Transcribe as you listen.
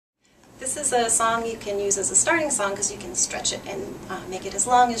This is a song you can use as a starting song because you can stretch it and make it as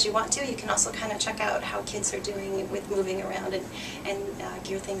long as you want to. You can also kind of check out how kids are doing with moving around and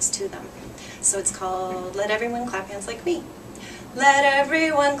gear things to them. So it's called Let Everyone Clap Hands Like Me. Let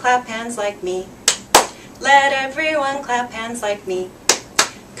everyone clap hands like me. Let everyone clap hands like me.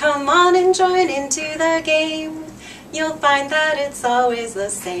 Come on and join into the game. You'll find that it's always the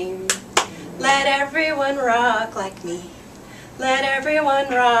same. Let everyone rock like me. Let everyone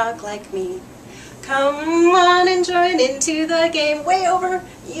rock like me. Come on and join into the game. Way over.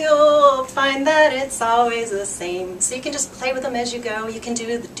 You'll find that it's always the same. So you can just play with them as you go. You can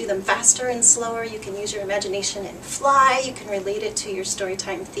do them faster and slower. You can use your imagination and fly. You can relate it to your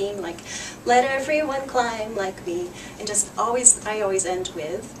storytime theme, like let everyone climb like me. And just always, I always end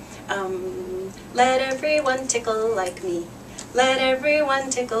with let everyone tickle like me. Let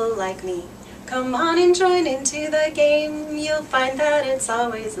everyone tickle like me. Come on and join into the game. You'll find that it's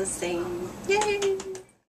always the same. Yay!